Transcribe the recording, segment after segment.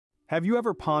Have you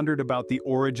ever pondered about the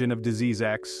origin of Disease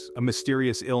X, a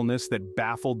mysterious illness that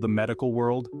baffled the medical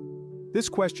world? This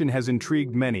question has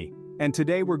intrigued many, and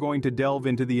today we're going to delve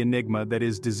into the enigma that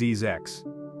is Disease X.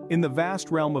 In the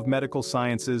vast realm of medical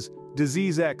sciences,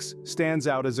 Disease X stands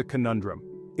out as a conundrum.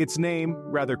 Its name,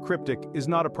 rather cryptic, is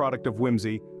not a product of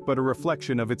whimsy, but a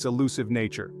reflection of its elusive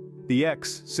nature. The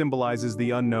X symbolizes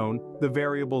the unknown, the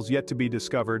variables yet to be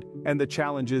discovered, and the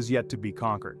challenges yet to be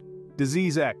conquered.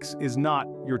 Disease X is not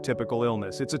your typical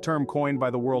illness. It's a term coined by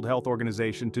the World Health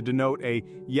Organization to denote a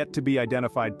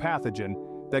yet-to-be-identified pathogen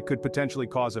that could potentially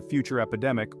cause a future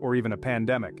epidemic or even a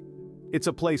pandemic. It's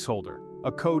a placeholder,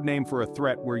 a code name for a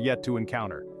threat we're yet to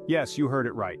encounter. Yes, you heard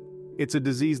it right. It's a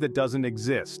disease that doesn't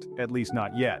exist, at least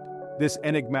not yet. This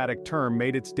enigmatic term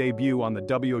made its debut on the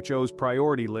WHO's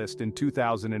priority list in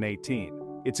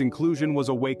 2018. Its inclusion was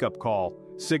a wake-up call,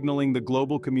 signaling the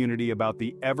global community about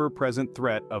the ever-present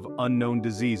threat of unknown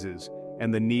diseases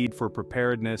and the need for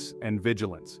preparedness and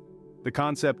vigilance. The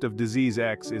concept of Disease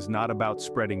X is not about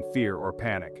spreading fear or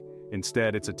panic.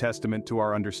 Instead, it's a testament to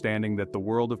our understanding that the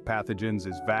world of pathogens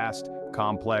is vast,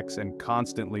 complex, and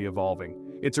constantly evolving.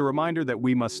 It's a reminder that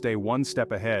we must stay one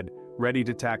step ahead, ready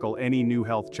to tackle any new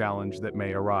health challenge that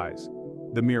may arise.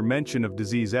 The mere mention of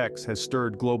Disease X has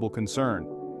stirred global concern.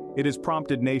 It has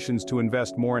prompted nations to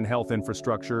invest more in health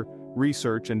infrastructure,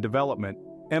 research, and development,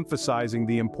 emphasizing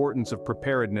the importance of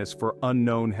preparedness for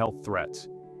unknown health threats.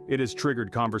 It has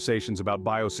triggered conversations about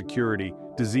biosecurity,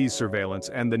 disease surveillance,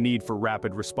 and the need for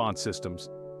rapid response systems.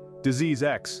 Disease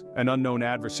X, an unknown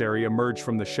adversary, emerged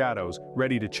from the shadows,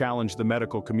 ready to challenge the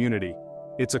medical community.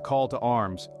 It's a call to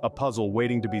arms, a puzzle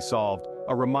waiting to be solved,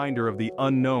 a reminder of the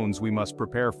unknowns we must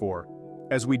prepare for.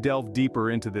 As we delve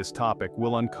deeper into this topic,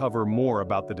 we'll uncover more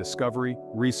about the discovery,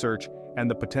 research, and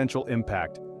the potential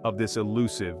impact of this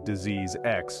elusive Disease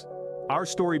X. Our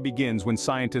story begins when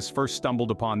scientists first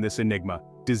stumbled upon this enigma,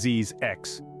 Disease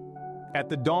X. At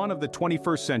the dawn of the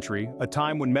 21st century, a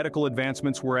time when medical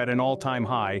advancements were at an all-time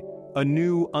high, a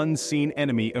new, unseen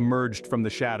enemy emerged from the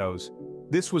shadows.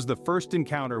 This was the first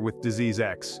encounter with Disease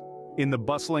X. In the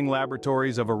bustling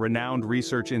laboratories of a renowned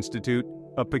research institute,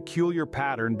 a peculiar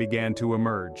pattern began to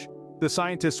emerge. The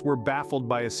scientists were baffled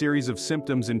by a series of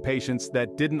symptoms in patients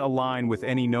that didn't align with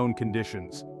any known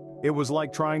conditions. It was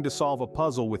like trying to solve a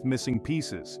puzzle with missing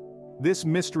pieces. This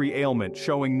mystery ailment,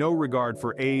 showing no regard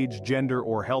for age, gender,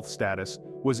 or health status,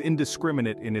 was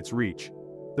indiscriminate in its reach.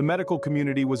 The medical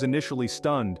community was initially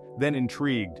stunned, then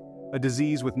intrigued. A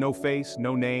disease with no face,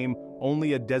 no name,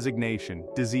 only a designation,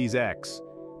 Disease X.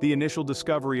 The initial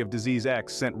discovery of Disease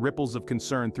X sent ripples of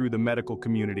concern through the medical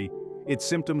community. Its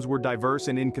symptoms were diverse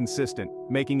and inconsistent,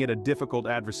 making it a difficult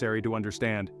adversary to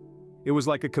understand. It was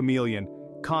like a chameleon,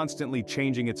 constantly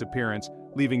changing its appearance,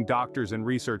 leaving doctors and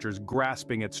researchers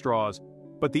grasping at straws.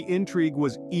 But the intrigue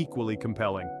was equally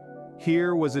compelling.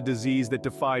 Here was a disease that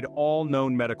defied all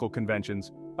known medical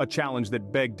conventions, a challenge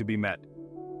that begged to be met.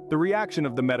 The reaction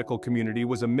of the medical community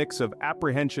was a mix of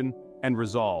apprehension and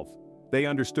resolve. They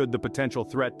understood the potential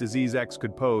threat Disease X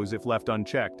could pose if left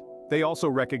unchecked. They also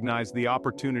recognized the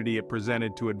opportunity it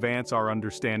presented to advance our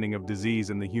understanding of disease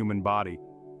in the human body.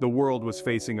 The world was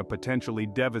facing a potentially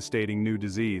devastating new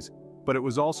disease, but it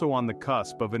was also on the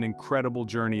cusp of an incredible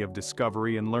journey of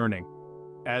discovery and learning.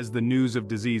 As the news of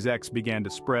Disease X began to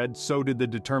spread, so did the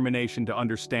determination to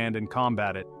understand and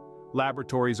combat it.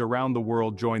 Laboratories around the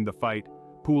world joined the fight,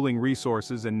 pooling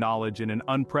resources and knowledge in an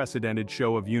unprecedented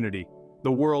show of unity.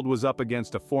 The world was up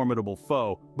against a formidable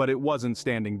foe, but it wasn't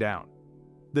standing down.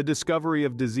 The discovery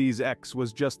of Disease X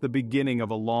was just the beginning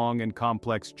of a long and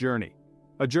complex journey.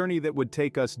 A journey that would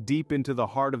take us deep into the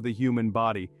heart of the human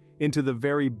body, into the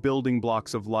very building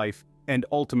blocks of life, and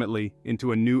ultimately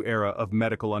into a new era of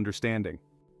medical understanding.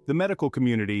 The medical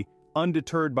community,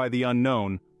 undeterred by the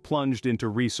unknown, plunged into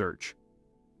research.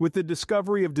 With the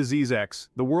discovery of Disease X,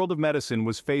 the world of medicine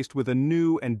was faced with a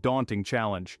new and daunting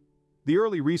challenge. The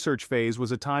early research phase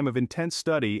was a time of intense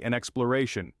study and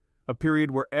exploration, a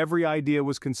period where every idea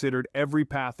was considered, every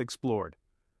path explored.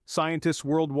 Scientists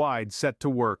worldwide set to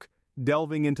work,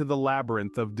 delving into the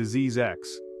labyrinth of Disease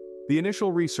X. The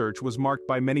initial research was marked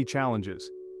by many challenges.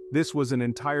 This was an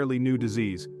entirely new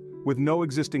disease, with no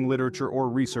existing literature or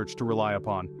research to rely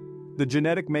upon. The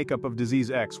genetic makeup of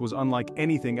Disease X was unlike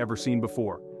anything ever seen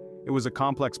before. It was a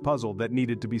complex puzzle that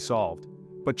needed to be solved.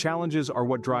 But challenges are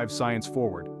what drive science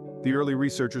forward. The early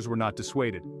researchers were not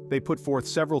dissuaded. They put forth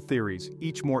several theories,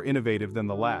 each more innovative than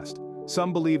the last.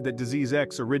 Some believed that Disease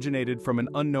X originated from an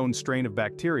unknown strain of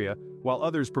bacteria, while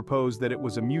others proposed that it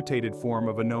was a mutated form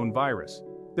of a known virus.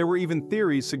 There were even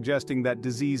theories suggesting that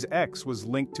Disease X was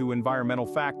linked to environmental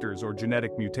factors or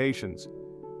genetic mutations.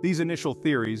 These initial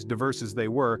theories, diverse as they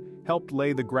were, helped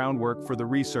lay the groundwork for the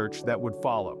research that would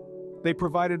follow. They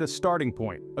provided a starting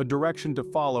point, a direction to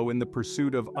follow in the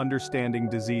pursuit of understanding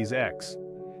disease X.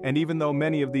 And even though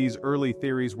many of these early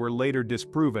theories were later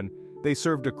disproven, they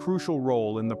served a crucial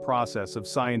role in the process of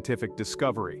scientific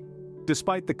discovery.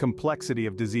 Despite the complexity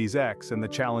of disease X and the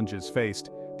challenges faced,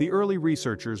 the early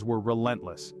researchers were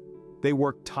relentless. They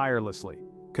worked tirelessly,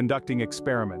 conducting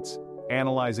experiments,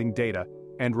 analyzing data,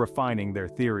 and refining their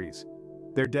theories.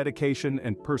 Their dedication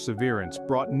and perseverance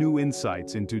brought new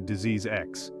insights into disease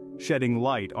X, shedding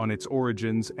light on its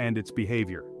origins and its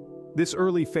behavior. This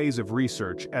early phase of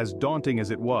research, as daunting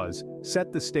as it was,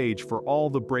 set the stage for all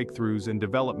the breakthroughs and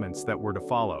developments that were to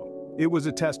follow. It was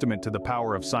a testament to the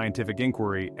power of scientific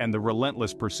inquiry and the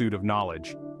relentless pursuit of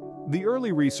knowledge. The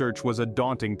early research was a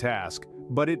daunting task,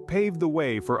 but it paved the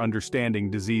way for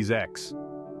understanding disease X.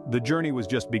 The journey was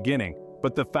just beginning,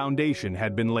 but the foundation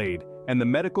had been laid, and the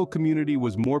medical community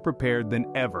was more prepared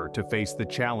than ever to face the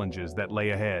challenges that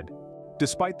lay ahead.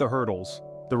 Despite the hurdles,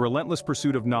 the relentless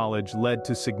pursuit of knowledge led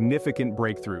to significant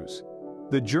breakthroughs.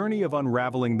 The journey of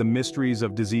unraveling the mysteries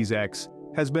of disease X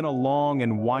has been a long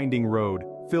and winding road,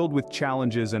 filled with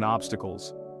challenges and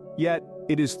obstacles. Yet,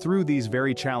 it is through these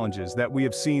very challenges that we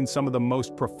have seen some of the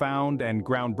most profound and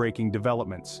groundbreaking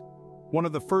developments. One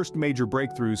of the first major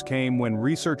breakthroughs came when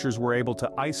researchers were able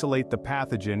to isolate the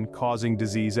pathogen causing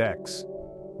disease X.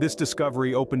 This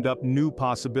discovery opened up new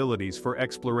possibilities for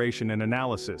exploration and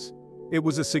analysis. It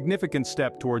was a significant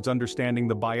step towards understanding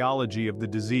the biology of the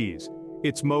disease,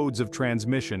 its modes of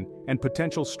transmission, and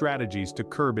potential strategies to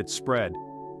curb its spread.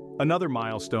 Another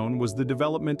milestone was the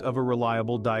development of a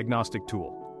reliable diagnostic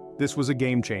tool. This was a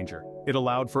game changer. It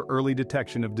allowed for early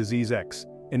detection of disease X,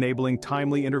 enabling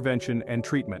timely intervention and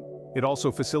treatment. It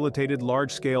also facilitated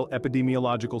large-scale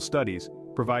epidemiological studies,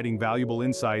 providing valuable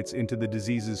insights into the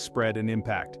disease's spread and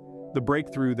impact. The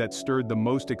breakthrough that stirred the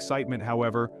most excitement,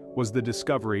 however, was the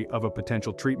discovery of a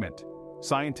potential treatment.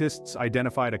 Scientists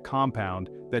identified a compound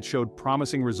that showed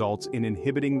promising results in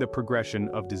inhibiting the progression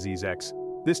of disease X.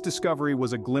 This discovery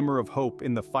was a glimmer of hope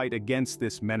in the fight against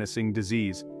this menacing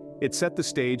disease. It set the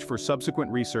stage for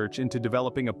subsequent research into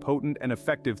developing a potent and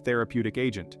effective therapeutic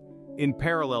agent. In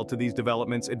parallel to these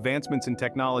developments, advancements in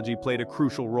technology played a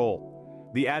crucial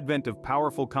role. The advent of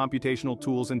powerful computational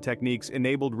tools and techniques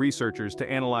enabled researchers to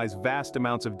analyze vast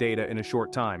amounts of data in a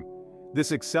short time.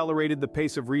 This accelerated the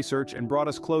pace of research and brought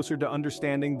us closer to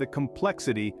understanding the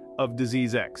complexity of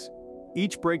disease X.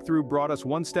 Each breakthrough brought us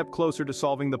one step closer to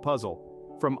solving the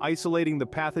puzzle, from isolating the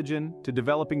pathogen to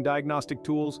developing diagnostic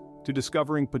tools to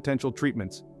discovering potential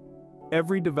treatments.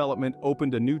 Every development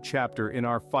opened a new chapter in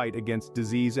our fight against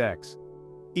disease X.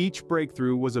 Each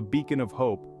breakthrough was a beacon of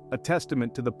hope, a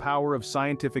testament to the power of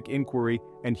scientific inquiry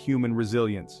and human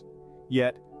resilience.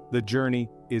 Yet, the journey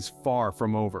is far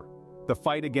from over. The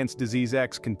fight against disease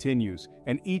X continues,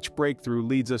 and each breakthrough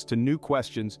leads us to new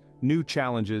questions, new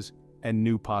challenges, and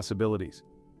new possibilities.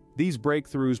 These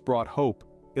breakthroughs brought hope,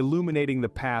 illuminating the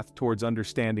path towards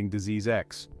understanding disease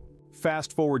X.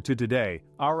 Fast forward to today,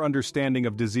 our understanding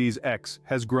of disease X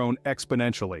has grown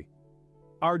exponentially.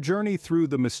 Our journey through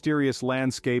the mysterious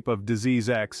landscape of disease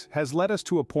X has led us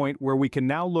to a point where we can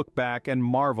now look back and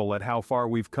marvel at how far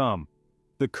we've come.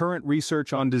 The current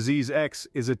research on disease X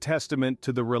is a testament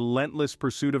to the relentless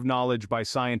pursuit of knowledge by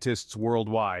scientists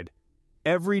worldwide.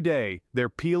 Every day, they're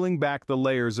peeling back the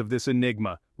layers of this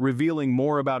enigma, revealing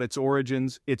more about its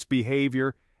origins, its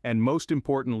behavior, and most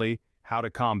importantly, how to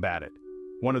combat it.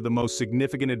 One of the most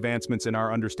significant advancements in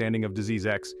our understanding of disease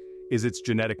X is its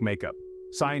genetic makeup.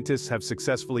 Scientists have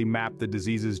successfully mapped the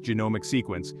disease's genomic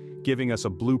sequence, giving us a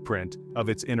blueprint of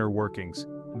its inner workings.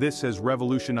 This has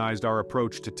revolutionized our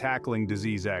approach to tackling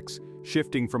disease X,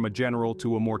 shifting from a general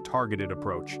to a more targeted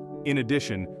approach. In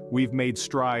addition, we've made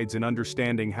strides in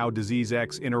understanding how disease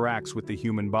X interacts with the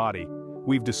human body.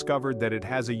 We've discovered that it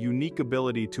has a unique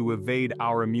ability to evade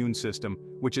our immune system,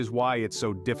 which is why it's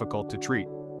so difficult to treat.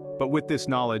 But with this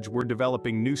knowledge, we're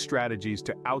developing new strategies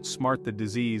to outsmart the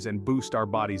disease and boost our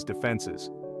body's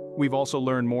defenses. We've also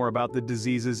learned more about the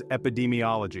disease's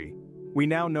epidemiology. We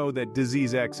now know that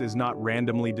disease X is not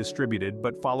randomly distributed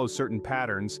but follows certain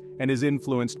patterns and is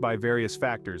influenced by various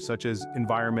factors such as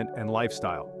environment and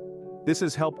lifestyle. This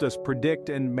has helped us predict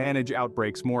and manage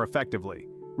outbreaks more effectively.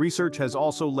 Research has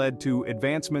also led to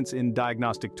advancements in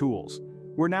diagnostic tools.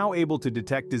 We're now able to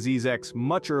detect disease X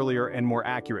much earlier and more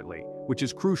accurately, which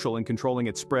is crucial in controlling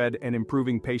its spread and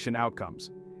improving patient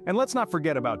outcomes. And let's not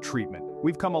forget about treatment.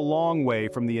 We've come a long way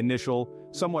from the initial,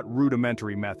 somewhat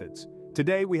rudimentary methods.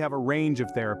 Today we have a range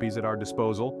of therapies at our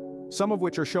disposal, some of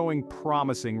which are showing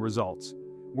promising results.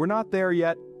 We're not there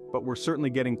yet, but we're certainly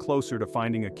getting closer to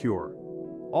finding a cure.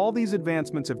 All these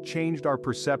advancements have changed our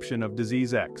perception of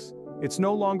Disease X. It's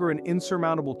no longer an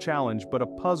insurmountable challenge but a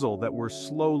puzzle that we're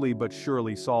slowly but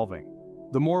surely solving.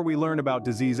 The more we learn about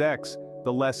Disease X,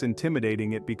 the less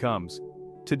intimidating it becomes.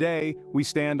 Today, we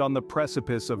stand on the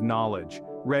precipice of knowledge,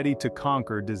 ready to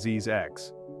conquer Disease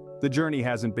X. The journey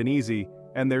hasn't been easy,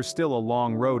 and there's still a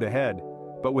long road ahead,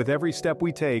 but with every step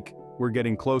we take, we're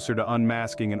getting closer to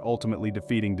unmasking and ultimately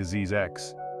defeating Disease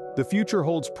X. The future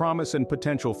holds promise and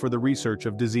potential for the research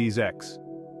of Disease X.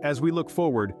 As we look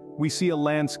forward, we see a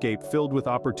landscape filled with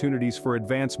opportunities for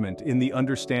advancement in the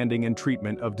understanding and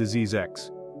treatment of Disease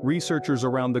X. Researchers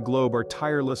around the globe are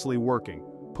tirelessly working,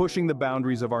 pushing the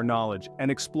boundaries of our knowledge and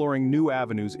exploring new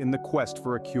avenues in the quest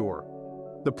for a cure.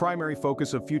 The primary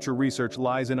focus of future research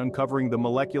lies in uncovering the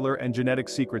molecular and genetic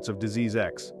secrets of Disease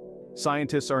X.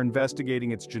 Scientists are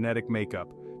investigating its genetic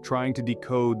makeup, trying to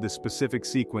decode the specific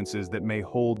sequences that may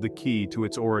hold the key to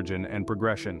its origin and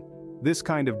progression. This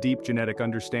kind of deep genetic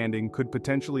understanding could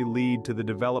potentially lead to the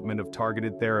development of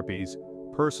targeted therapies,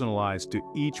 personalized to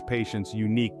each patient's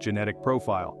unique genetic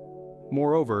profile.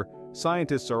 Moreover,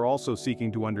 scientists are also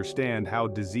seeking to understand how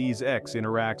Disease X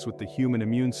interacts with the human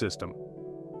immune system.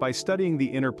 By studying the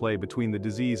interplay between the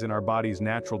disease and our body's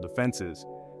natural defenses,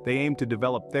 they aim to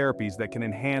develop therapies that can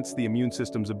enhance the immune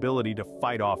system's ability to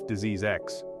fight off Disease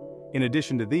X. In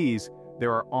addition to these,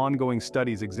 there are ongoing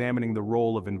studies examining the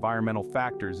role of environmental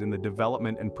factors in the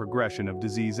development and progression of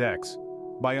Disease X.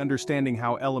 By understanding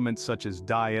how elements such as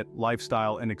diet,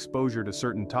 lifestyle, and exposure to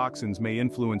certain toxins may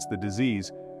influence the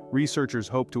disease, researchers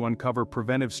hope to uncover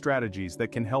preventive strategies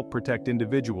that can help protect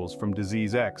individuals from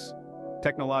Disease X.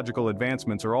 Technological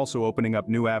advancements are also opening up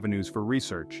new avenues for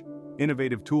research.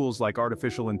 Innovative tools like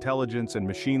artificial intelligence and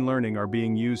machine learning are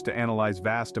being used to analyze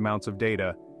vast amounts of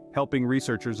data, helping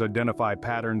researchers identify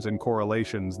patterns and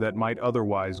correlations that might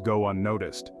otherwise go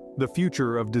unnoticed. The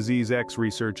future of Disease X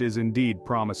research is indeed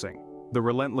promising. The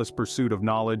relentless pursuit of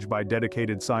knowledge by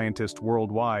dedicated scientists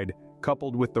worldwide,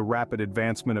 coupled with the rapid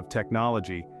advancement of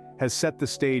technology, has set the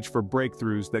stage for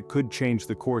breakthroughs that could change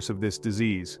the course of this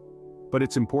disease. But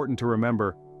it's important to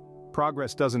remember,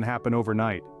 progress doesn't happen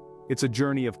overnight. It's a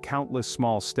journey of countless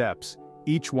small steps,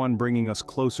 each one bringing us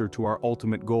closer to our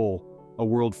ultimate goal, a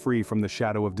world free from the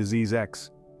shadow of Disease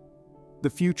X. The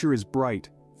future is bright,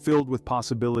 filled with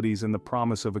possibilities and the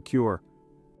promise of a cure.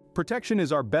 Protection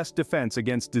is our best defense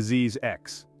against Disease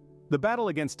X. The battle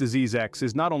against Disease X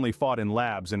is not only fought in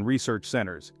labs and research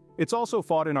centers, it's also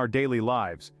fought in our daily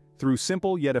lives, through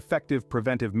simple yet effective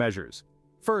preventive measures.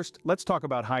 First, let's talk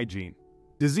about hygiene.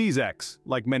 Disease X,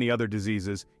 like many other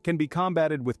diseases, can be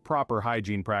combated with proper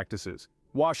hygiene practices.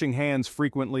 Washing hands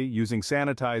frequently, using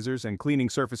sanitizers, and cleaning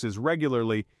surfaces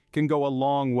regularly can go a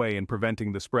long way in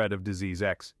preventing the spread of Disease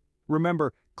X.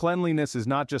 Remember, cleanliness is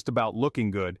not just about looking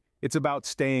good, it's about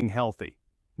staying healthy.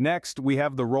 Next, we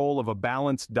have the role of a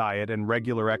balanced diet and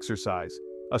regular exercise.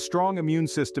 A strong immune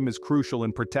system is crucial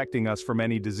in protecting us from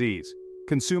any disease.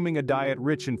 Consuming a diet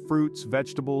rich in fruits,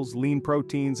 vegetables, lean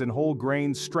proteins, and whole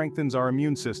grains strengthens our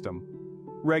immune system.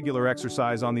 Regular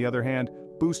exercise, on the other hand,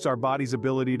 boosts our body's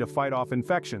ability to fight off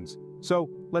infections. So,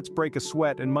 let's break a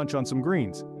sweat and munch on some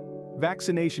greens.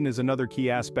 Vaccination is another key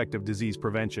aspect of disease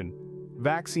prevention.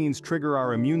 Vaccines trigger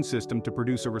our immune system to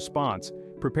produce a response,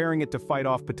 preparing it to fight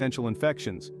off potential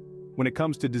infections. When it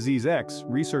comes to Disease X,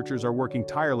 researchers are working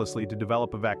tirelessly to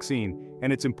develop a vaccine,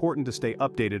 and it's important to stay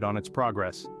updated on its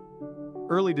progress.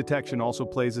 Early detection also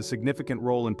plays a significant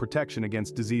role in protection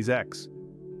against Disease X.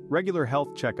 Regular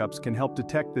health checkups can help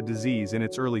detect the disease in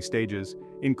its early stages,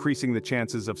 increasing the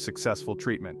chances of successful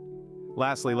treatment.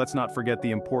 Lastly, let's not forget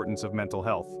the importance of mental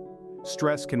health.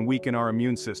 Stress can weaken our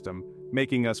immune system,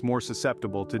 making us more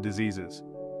susceptible to diseases.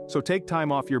 So take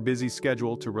time off your busy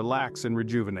schedule to relax and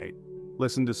rejuvenate.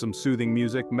 Listen to some soothing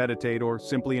music, meditate, or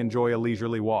simply enjoy a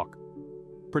leisurely walk.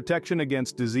 Protection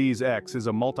against Disease X is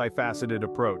a multifaceted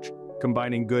approach,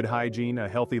 combining good hygiene, a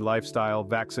healthy lifestyle,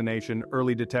 vaccination,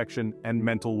 early detection, and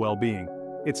mental well-being.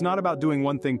 It's not about doing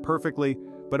one thing perfectly,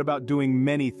 but about doing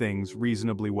many things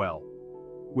reasonably well.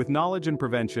 With knowledge and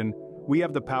prevention, we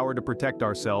have the power to protect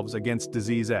ourselves against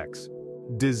Disease X.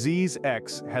 Disease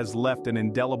X has left an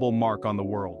indelible mark on the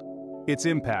world. Its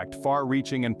impact,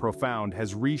 far-reaching and profound,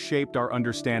 has reshaped our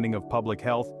understanding of public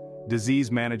health,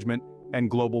 disease management, and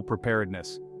global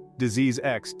preparedness. Disease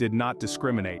X did not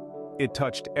discriminate. It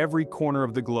touched every corner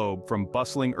of the globe, from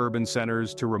bustling urban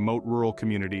centers to remote rural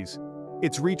communities.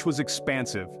 Its reach was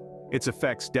expansive, its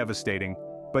effects devastating,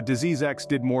 but Disease X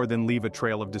did more than leave a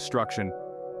trail of destruction.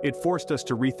 It forced us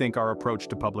to rethink our approach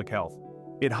to public health.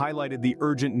 It highlighted the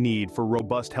urgent need for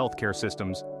robust healthcare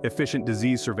systems, efficient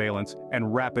disease surveillance,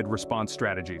 and rapid response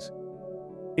strategies.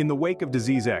 In the wake of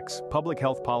Disease X, public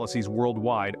health policies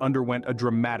worldwide underwent a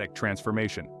dramatic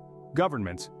transformation.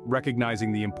 Governments,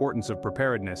 recognizing the importance of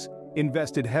preparedness,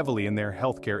 invested heavily in their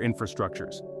healthcare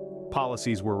infrastructures.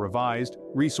 Policies were revised,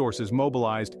 resources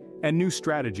mobilized, and new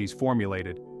strategies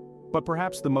formulated. But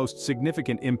perhaps the most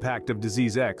significant impact of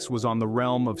Disease X was on the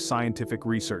realm of scientific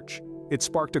research. It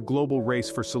sparked a global race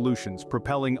for solutions,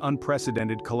 propelling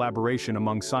unprecedented collaboration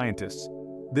among scientists.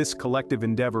 This collective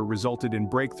endeavor resulted in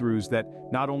breakthroughs that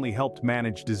not only helped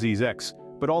manage Disease X,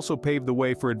 but also paved the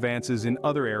way for advances in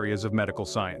other areas of medical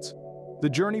science. The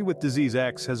journey with Disease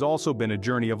X has also been a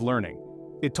journey of learning.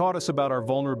 It taught us about our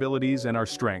vulnerabilities and our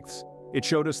strengths. It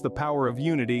showed us the power of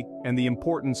unity and the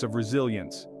importance of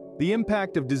resilience. The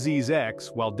impact of Disease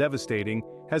X, while devastating,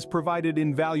 has provided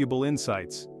invaluable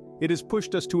insights. It has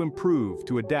pushed us to improve,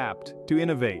 to adapt, to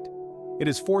innovate. It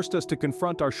has forced us to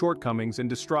confront our shortcomings and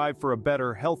to strive for a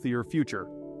better, healthier future.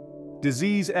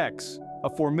 Disease X, a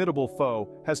formidable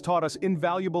foe, has taught us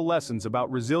invaluable lessons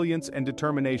about resilience and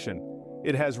determination.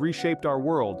 It has reshaped our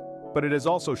world, but it has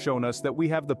also shown us that we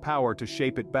have the power to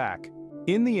shape it back.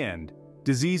 In the end,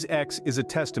 Disease X is a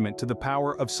testament to the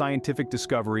power of scientific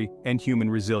discovery and human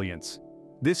resilience.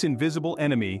 This invisible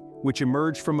enemy, which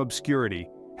emerged from obscurity,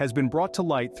 has been brought to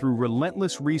light through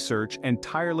relentless research and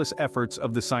tireless efforts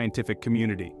of the scientific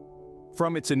community.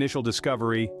 From its initial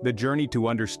discovery, the journey to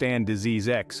understand Disease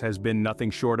X has been nothing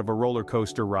short of a roller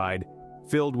coaster ride,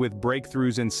 filled with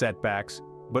breakthroughs and setbacks,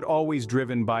 but always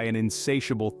driven by an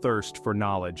insatiable thirst for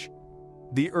knowledge.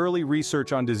 The early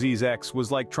research on Disease X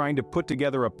was like trying to put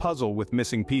together a puzzle with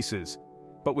missing pieces.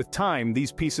 But with time,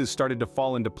 these pieces started to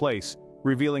fall into place,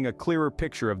 revealing a clearer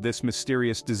picture of this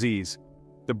mysterious disease.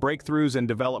 The breakthroughs and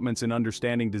developments in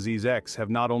understanding Disease X have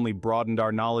not only broadened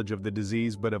our knowledge of the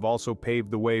disease but have also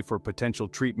paved the way for potential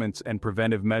treatments and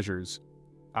preventive measures.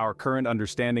 Our current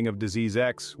understanding of Disease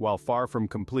X, while far from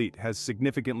complete, has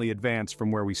significantly advanced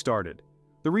from where we started.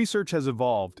 The research has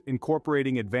evolved,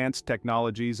 incorporating advanced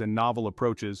technologies and novel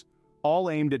approaches, all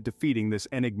aimed at defeating this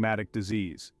enigmatic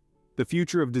disease. The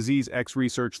future of Disease X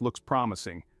research looks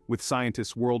promising, with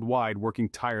scientists worldwide working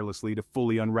tirelessly to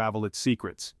fully unravel its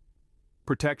secrets.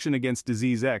 Protection against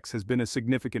Disease X has been a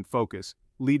significant focus,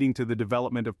 leading to the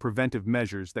development of preventive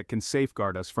measures that can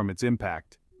safeguard us from its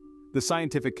impact. The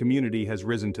scientific community has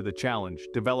risen to the challenge,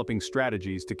 developing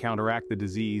strategies to counteract the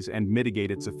disease and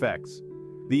mitigate its effects.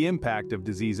 The impact of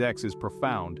Disease X is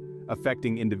profound,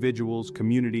 affecting individuals,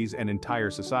 communities, and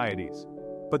entire societies.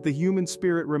 But the human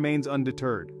spirit remains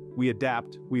undeterred. We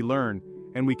adapt, we learn,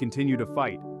 and we continue to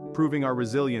fight, proving our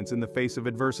resilience in the face of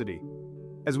adversity.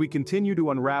 As we continue to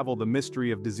unravel the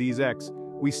mystery of Disease X,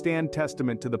 we stand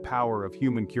testament to the power of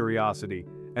human curiosity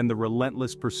and the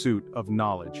relentless pursuit of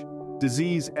knowledge.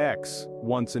 Disease X,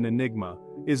 once an enigma,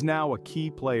 is now a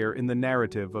key player in the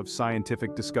narrative of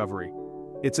scientific discovery.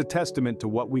 It's a testament to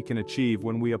what we can achieve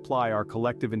when we apply our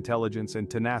collective intelligence and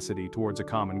tenacity towards a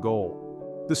common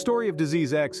goal. The story of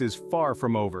Disease X is far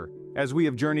from over. As we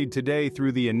have journeyed today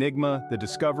through the enigma, the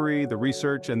discovery, the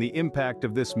research, and the impact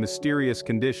of this mysterious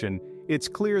condition, it's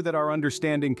clear that our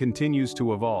understanding continues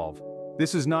to evolve.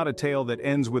 This is not a tale that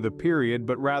ends with a period,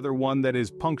 but rather one that is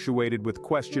punctuated with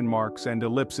question marks and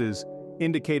ellipses,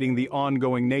 indicating the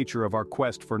ongoing nature of our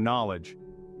quest for knowledge.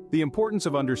 The importance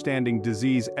of understanding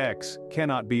Disease X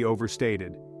cannot be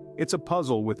overstated. It's a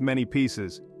puzzle with many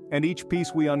pieces, and each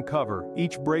piece we uncover,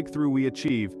 each breakthrough we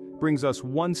achieve, brings us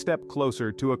one step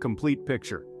closer to a complete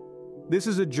picture. This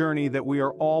is a journey that we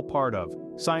are all part of,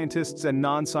 scientists and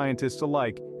non-scientists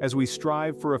alike, as we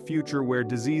strive for a future where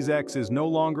Disease X is no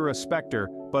longer a specter,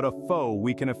 but a foe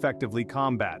we can effectively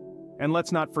combat. And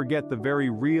let's not forget the very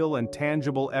real and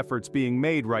tangible efforts being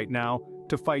made right now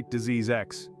to fight Disease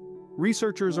X.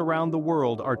 Researchers around the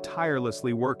world are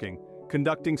tirelessly working,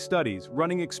 conducting studies,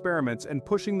 running experiments, and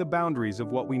pushing the boundaries of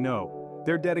what we know.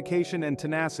 Their dedication and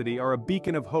tenacity are a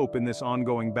beacon of hope in this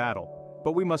ongoing battle.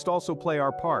 But we must also play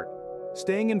our part,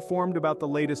 staying informed about the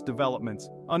latest developments,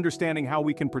 understanding how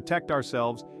we can protect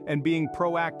ourselves, and being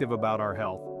proactive about our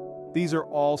health. These are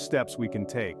all steps we can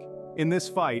take. In this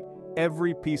fight,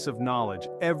 every piece of knowledge,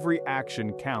 every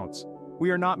action counts.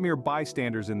 We are not mere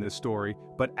bystanders in this story,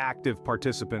 but active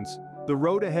participants. The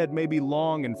road ahead may be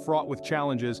long and fraught with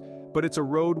challenges, but it's a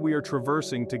road we are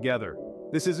traversing together.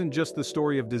 This isn't just the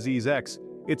story of Disease X,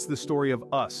 it's the story of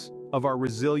us, of our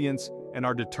resilience and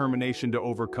our determination to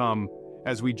overcome.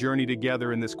 As we journey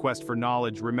together in this quest for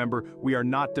knowledge, remember, we are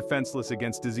not defenseless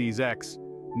against Disease X.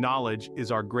 Knowledge is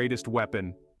our greatest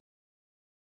weapon,